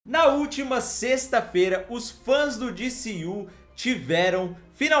última sexta-feira, os fãs do Dceu tiveram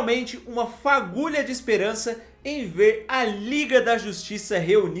finalmente uma fagulha de esperança em ver a Liga da Justiça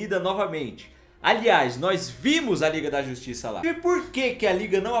reunida novamente. Aliás, nós vimos a Liga da Justiça lá. E por que a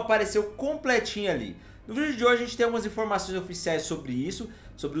Liga não apareceu completinha ali? No vídeo de hoje a gente tem algumas informações oficiais sobre isso,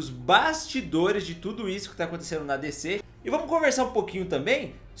 sobre os bastidores de tudo isso que está acontecendo na DC. E vamos conversar um pouquinho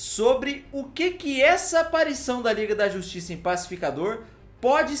também sobre o que essa aparição da Liga da Justiça em Pacificador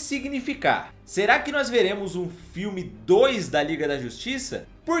pode significar. Será que nós veremos um filme 2 da Liga da Justiça?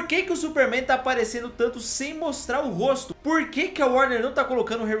 Por que o Superman tá aparecendo tanto sem mostrar o rosto? Por que a Warner não tá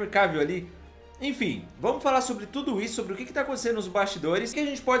colocando o Henry Cavill ali? Enfim, vamos falar sobre tudo isso, sobre o que tá acontecendo nos bastidores, o que a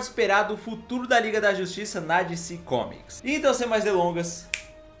gente pode esperar do futuro da Liga da Justiça na DC Comics. Então, sem mais delongas,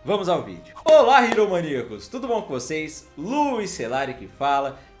 vamos ao vídeo. Olá, Hero Maníacos! Tudo bom com vocês? Luis.Sellari que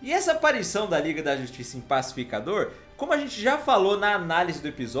fala. E essa aparição da Liga da Justiça em Pacificador, como a gente já falou na análise do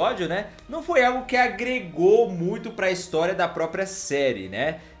episódio, né, não foi algo que agregou muito para a história da própria série,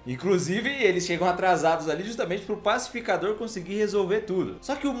 né? Inclusive, eles chegam atrasados ali justamente para o Pacificador conseguir resolver tudo.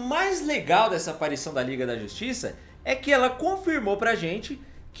 Só que o mais legal dessa aparição da Liga da Justiça é que ela confirmou pra gente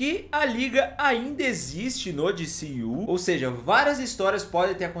que a Liga ainda existe no Dceu, ou seja, várias histórias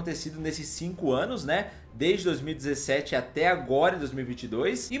podem ter acontecido nesses 5 anos, né? Desde 2017 até agora, em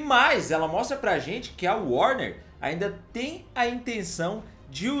 2022. E mais, ela mostra pra gente que a Warner ainda tem a intenção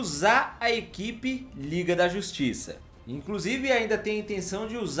de usar a equipe Liga da Justiça. Inclusive ainda tem a intenção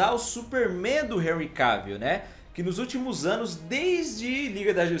de usar o Superman do Henry Cavill, né? Que nos últimos anos, desde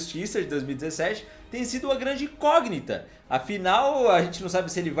Liga da Justiça de 2017, tem sido uma grande incógnita. Afinal, a gente não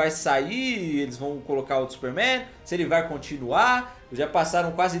sabe se ele vai sair, eles vão colocar outro Superman, se ele vai continuar. Já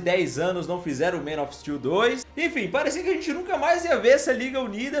passaram quase 10 anos, não fizeram o Man of Steel 2. Enfim, parecia que a gente nunca mais ia ver essa Liga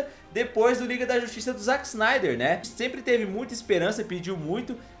unida depois do Liga da Justiça do Zack Snyder, né? A gente sempre teve muita esperança, pediu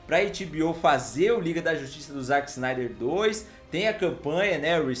muito pra HBO fazer o Liga da Justiça do Zack Snyder 2. Tem a campanha,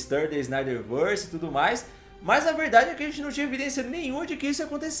 né, Restore the Snyderverse e tudo mais. Mas a verdade é que a gente não tinha evidência nenhuma de que isso ia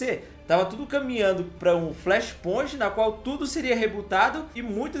acontecer. Tava tudo caminhando para um flashpoint na qual tudo seria rebutado e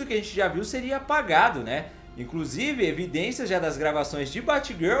muito do que a gente já viu seria apagado, né? Inclusive, evidências já das gravações de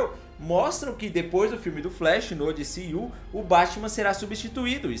Batgirl mostram que depois do filme do Flash no Dceu, o Batman será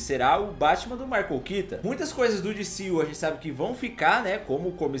substituído e será o Batman do Michael Keaton. Muitas coisas do Dceu a gente sabe que vão ficar, né? Como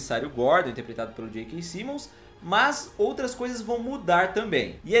o Comissário Gordon, interpretado pelo J.K. Simmons, mas outras coisas vão mudar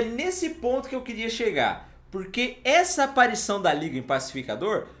também. E é nesse ponto que eu queria chegar. Porque essa aparição da Liga em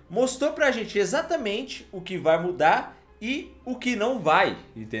Pacificador mostrou pra gente exatamente o que vai mudar e o que não vai,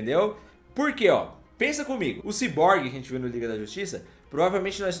 entendeu? Porque, ó, pensa comigo, o Cyborg que a gente viu no Liga da Justiça,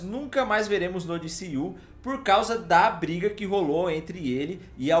 provavelmente nós nunca mais veremos no Dceu por causa da briga que rolou entre ele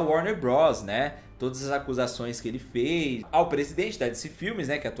e a Warner Bros, né? Todas as acusações que ele fez ao presidente da DC Filmes,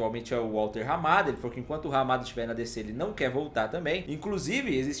 né, que atualmente é o Walter Hamada. Ele falou que enquanto o Hamada estiver na DC ele não quer voltar também.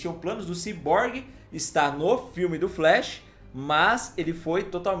 Inclusive existiam planos do Cyborg estar no filme do Flash, mas ele foi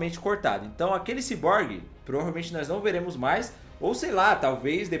totalmente cortado. Então aquele Cyborg provavelmente nós não veremos mais, ou sei lá,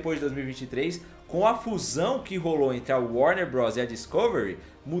 talvez depois de 2023, com a fusão que rolou entre a Warner Bros e a Discovery,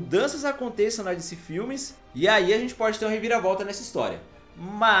 mudanças aconteçam na DC Filmes e aí a gente pode ter uma reviravolta nessa história.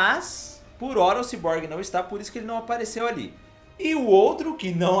 Mas por hora o Cyborg não está, por isso que ele não apareceu ali. E o outro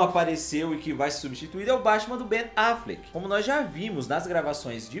que não apareceu e que vai ser substituído é o Batman do Ben Affleck. Como nós já vimos nas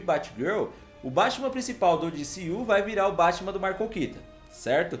gravações de Batgirl, o Batman principal do Dceu vai virar o Batman do Michael Keaton,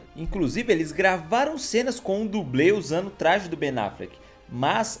 certo? Inclusive eles gravaram cenas com um dublê usando o traje do Ben Affleck,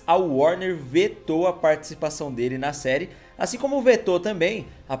 mas a Warner vetou a participação dele na série, assim como vetou também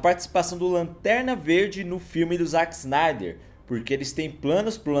a participação do Lanterna Verde no filme do Zack Snyder, porque eles têm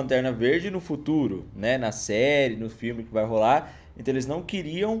planos pro Lanterna Verde no futuro, né, na série, no filme que vai rolar. Então eles não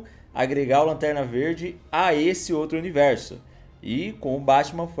queriam agregar o Lanterna Verde a esse outro universo. E com o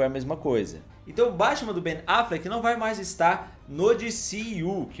Batman foi a mesma coisa. Então o Batman do Ben Affleck não vai mais estar no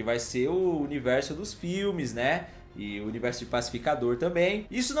Dceu, que vai ser o universo dos filmes, né? E o universo de Pacificador também.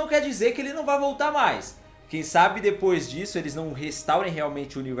 Isso não quer dizer que ele não vai voltar mais. Quem sabe depois disso eles não restaurem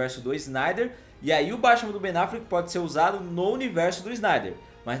realmente o universo do Snyder. E aí o Batman do Ben Affleck pode ser usado no universo do Snyder.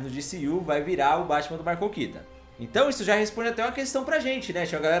 Mas no Dceu vai virar o Batman do Michael Keaton. Então isso já responde até uma questão pra gente, né?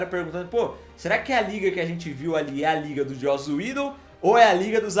 Tinha a galera perguntando, pô, será que a liga que a gente viu ali é a liga do Joss Whedon ou é a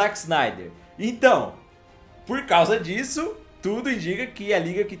liga do Zack Snyder? Então, por causa disso, tudo indica que a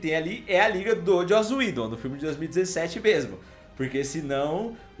liga que tem ali é a liga do Joss Whedon, no filme de 2017 mesmo. Porque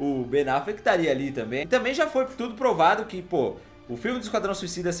senão o Ben Affleck estaria ali também. E também já foi tudo provado que, pô, o filme do Esquadrão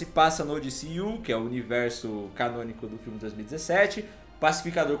Suicida se passa no Dceu, que é o universo canônico do filme de 2017.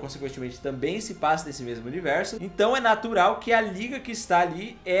 Pacificador, consequentemente, também se passa nesse mesmo universo. Então é natural que a liga que está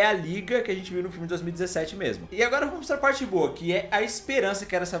ali é a liga que a gente viu no filme de 2017 mesmo. E agora vamos para a parte boa, que é a esperança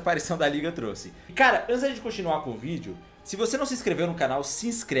que essa aparição da liga trouxe. Cara, antes da gente continuar com o vídeo, se você não se inscreveu no canal, se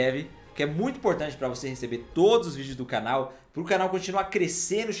inscreve, que é muito importante para você receber todos os vídeos do canal, para o canal continuar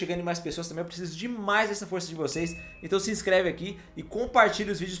crescendo, chegando em mais pessoas também. Eu preciso demais dessa força de vocês. Então se inscreve aqui e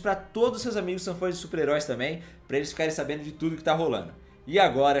compartilha os vídeos para todos os seus amigos que são fãs de super-heróis também, para eles ficarem sabendo de tudo que tá rolando. E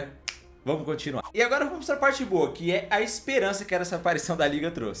agora, vamos continuar. E agora vamos para a parte boa, que é a esperança que essa aparição da liga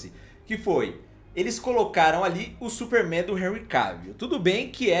trouxe. Que foi, eles colocaram ali o Superman do Henry Cavill. Tudo bem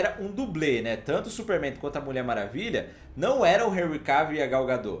que era um dublê, né? Tanto o Superman quanto a Mulher Maravilha não eram o Henry Cavill e a Gal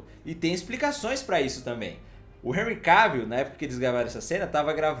Gadot. E tem explicações para isso também. O Henry Cavill, na época que eles gravaram essa cena,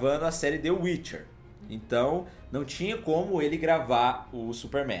 estava gravando a série The Witcher. Então não tinha como ele gravar o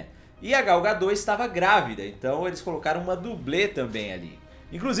Superman. E a Gal Gadot estava grávida, então eles colocaram uma dublê também ali.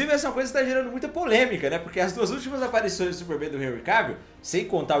 Inclusive essa coisa está gerando muita polêmica, né? Porque as duas últimas aparições do Superman do Henry Cavill, sem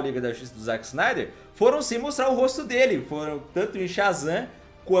contar o Liga da Justiça do ZACK Snyder, foram sem mostrar o rosto dele. Foram tanto em Shazam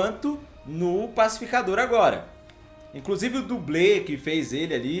quanto no Pacificador agora. Inclusive o dublê que fez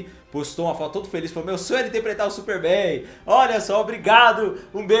ele ali postou uma foto todo feliz, falou: meu sonho era interpretar o Superman, olha só, obrigado,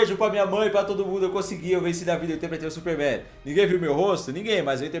 um beijo pra minha mãe, pra todo mundo, eu consegui, eu venci na vida, eu interpretei o Superman. Ninguém viu meu rosto? Ninguém,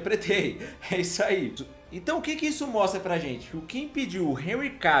 mas eu interpretei. É isso aí. Então o que isso mostra pra gente? O que impediu o Henry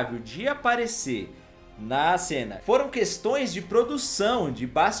Cavill de aparecer na cena foram questões de produção, de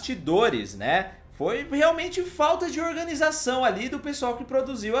bastidores, né? Foi realmente falta de organização ali do pessoal que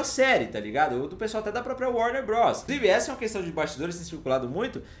produziu a série, tá ligado? Ou do pessoal até da própria Warner Bros. Inclusive, essa é uma questão de bastidores, tem circulado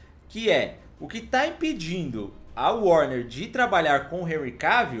muito, que é o que tá impedindo a Warner de trabalhar com o Henry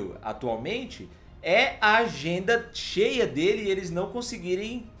Cavill atualmente é a agenda cheia dele e eles não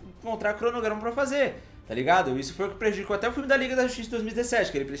conseguirem encontrar cronograma pra fazer, tá ligado? Isso foi o que prejudicou até o filme da Liga da Justiça de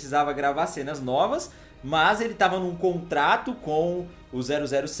 2017, que ele precisava gravar cenas novas, mas ele tava num contrato com o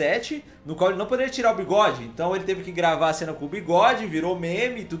 007, no qual ele não poderia tirar o bigode, então ele teve que gravar a cena com o bigode, virou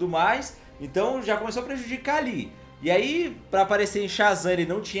meme e tudo mais, então já começou a prejudicar ali. E aí, pra aparecer em Shazam, ele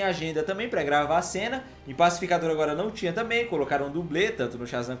não tinha agenda também pra gravar a cena, em Pacificador agora não tinha também, colocaram um dublê, tanto no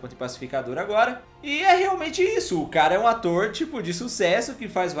Shazam quanto em Pacificador agora. E é realmente isso, o cara é um ator tipo de sucesso que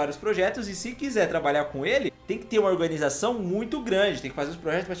faz vários projetos e se quiser trabalhar com ele, tem que ter uma organização muito grande, tem que fazer os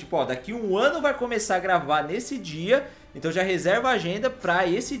projetos pra tipo, ó, daqui um ano vai começar a gravar nesse dia, então já reserva a agenda pra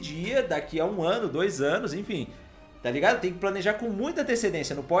esse dia, daqui a um ano, 2 anos, enfim. Tá ligado? Tem que planejar com muita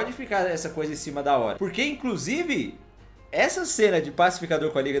antecedência, não pode ficar essa coisa em cima da hora. Porque, inclusive, essa cena de Pacificador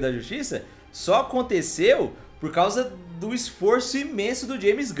com a Liga da Justiça só aconteceu por causa do esforço imenso do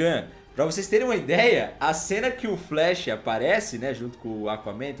James Gunn. Pra vocês terem uma ideia, a cena que o Flash aparece, né, junto com o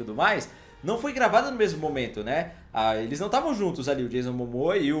Aquaman e tudo mais, não foi gravada no mesmo momento, né? Eles não estavam juntos ali, o Jason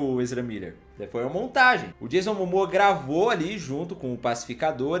Momoa e o Ezra Miller. Foi uma montagem. O Jason Momoa gravou ali junto com o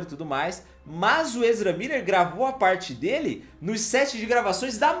Pacificador e tudo mais, mas o Ezra Miller gravou a parte dele nos sets de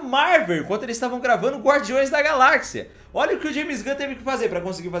gravações da Marvel, enquanto eles estavam gravando Guardiões da Galáxia. Olha o que o James Gunn teve que fazer pra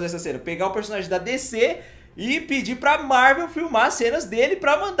conseguir fazer essa cena. Pegar o personagem da DC e pedir pra Marvel filmar as cenas dele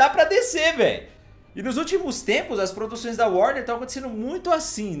pra mandar pra DC, velho. E nos últimos tempos, as produções da Warner estão acontecendo muito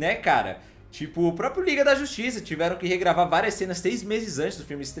assim, né, cara? Tipo, o próprio Liga da Justiça, tiveram que regravar várias cenas 6 meses antes do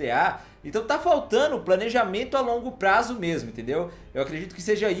filme estrear. Então tá faltando planejamento a longo prazo mesmo, entendeu? Eu acredito que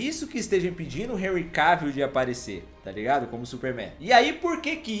seja isso que esteja impedindo o Henry Cavill de aparecer, tá ligado? Como Superman. E aí, por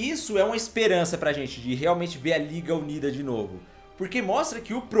que que isso é uma esperança pra gente de realmente ver a Liga unida de novo? Porque mostra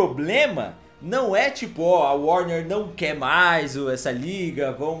que o problema não é tipo, ó, a Warner não quer mais essa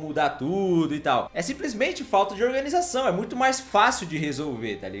liga, vão mudar tudo e tal. É simplesmente falta de organização, é muito mais fácil de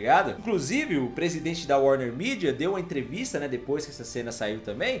resolver, tá ligado? Inclusive, o presidente da Warner Media deu uma entrevista, né, depois que essa cena saiu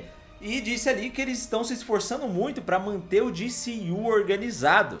também, e disse ali que eles estão se esforçando muito pra manter o Dceu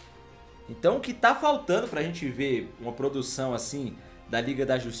organizado. Então o que tá faltando pra gente ver uma produção assim da Liga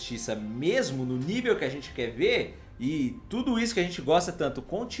da Justiça mesmo no nível que a gente quer ver, e tudo isso que a gente gosta tanto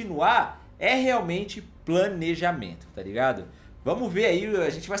continuar, é realmente planejamento, tá ligado? Vamos ver aí, a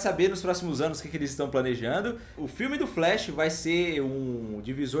gente vai saber nos próximos anos o que eles estão planejando. O filme do Flash vai ser um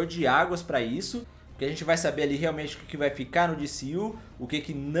divisor de águas para isso, que a gente vai saber ali realmente o que vai ficar no Dceu, o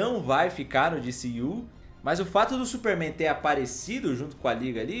que não vai ficar no Dceu. Mas o fato do Superman ter aparecido junto com a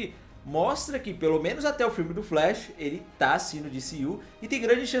Liga ali, mostra que pelo menos até o filme do Flash, ele tá assim no Dceu e tem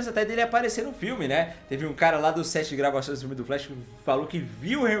grande chance até dele aparecer no filme, né? Teve um cara lá do set de gravações do filme do Flash que falou que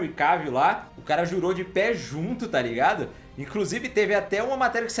viu o Henry Cavill lá, o cara jurou de pé junto, tá ligado? Inclusive teve até uma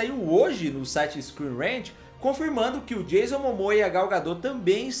matéria que saiu hoje no site Screen Rant, confirmando que o Jason Momoa e a Gal Gadot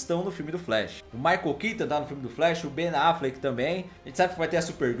também estão no filme do Flash. O Michael Keaton tá no filme do Flash, o Ben Affleck também. A gente sabe que vai ter a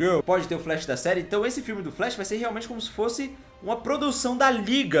Supergirl, pode ter o Flash da série. Então esse filme do Flash vai ser realmente como se fosse uma produção da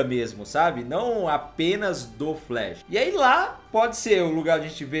Liga mesmo, sabe? Não apenas do Flash. E aí lá pode ser o lugar onde a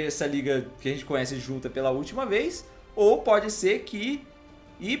gente vê essa Liga que a gente conhece junta pela última vez. Ou pode ser que,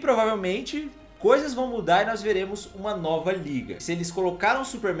 e provavelmente, coisas vão mudar e nós veremos uma nova Liga. Se eles colocaram o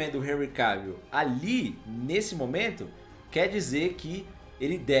Superman do Henry Cavill ali, nesse momento, quer dizer que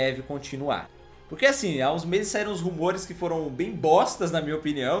ele deve continuar. Porque assim, há uns meses saíram uns rumores que foram bem bostas, na minha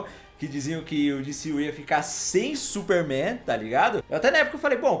opinião, que diziam que o Dceu ia ficar sem Superman, tá ligado? Eu até na época eu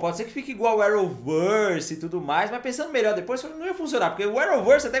falei, bom, pode ser que fique igual o Arrowverse e tudo mais, mas pensando melhor depois, não ia funcionar, porque o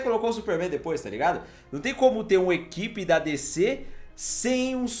Arrowverse até colocou o Superman depois, tá ligado? Não tem como ter uma equipe da DC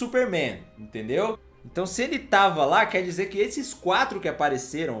sem um Superman, entendeu? Então se ele tava lá, quer dizer que esses 4 que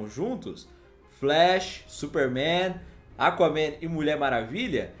apareceram juntos, Flash, Superman, Aquaman e Mulher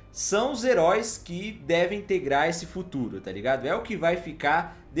Maravilha, são os heróis que devem integrar esse futuro, tá ligado? É o que vai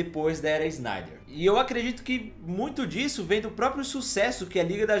ficar depois da era Snyder. E eu acredito que muito disso vem do próprio sucesso que a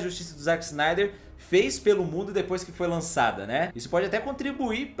Liga da Justiça do Zack Snyder fez pelo mundo depois que foi lançada, né? Isso pode até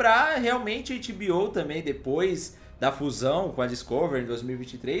contribuir para realmente a HBO também, depois da fusão com a Discovery em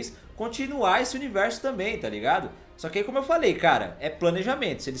 2023, continuar esse universo também, tá ligado? Só que aí, como eu falei, cara, é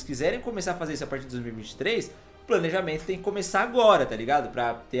planejamento. Se eles quiserem começar a fazer isso a partir de 2023, o planejamento tem que começar agora, tá ligado?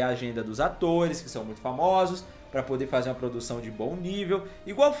 Pra ter a agenda dos atores, que são muito famosos, pra poder fazer uma produção de bom nível.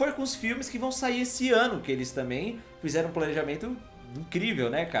 Igual foi com os filmes que vão sair esse ano, que eles também fizeram um planejamento incrível,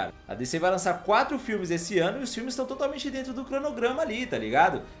 né, cara? A DC vai lançar 4 filmes esse ano e os filmes estão totalmente dentro do cronograma ali, tá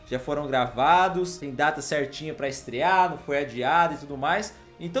ligado? Já foram gravados, tem data certinha pra estrear, não foi adiado e tudo mais.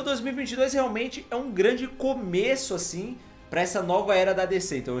 Então 2022 realmente é um grande começo, assim, pra essa nova era da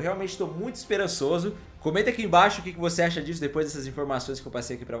DC. Então eu realmente estou muito esperançoso. Comenta aqui embaixo o que você acha disso depois dessas informações que eu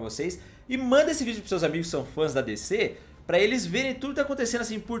passei aqui pra vocês. E manda esse vídeo pros seus amigos que são fãs da DC, pra eles verem tudo que tá acontecendo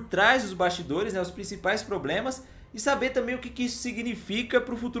assim por trás dos bastidores, né, os principais problemas, e saber também o que isso significa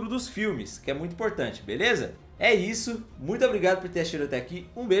pro futuro dos filmes, que é muito importante, beleza? É isso, muito obrigado por ter assistido até aqui,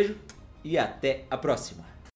 um beijo e até a próxima!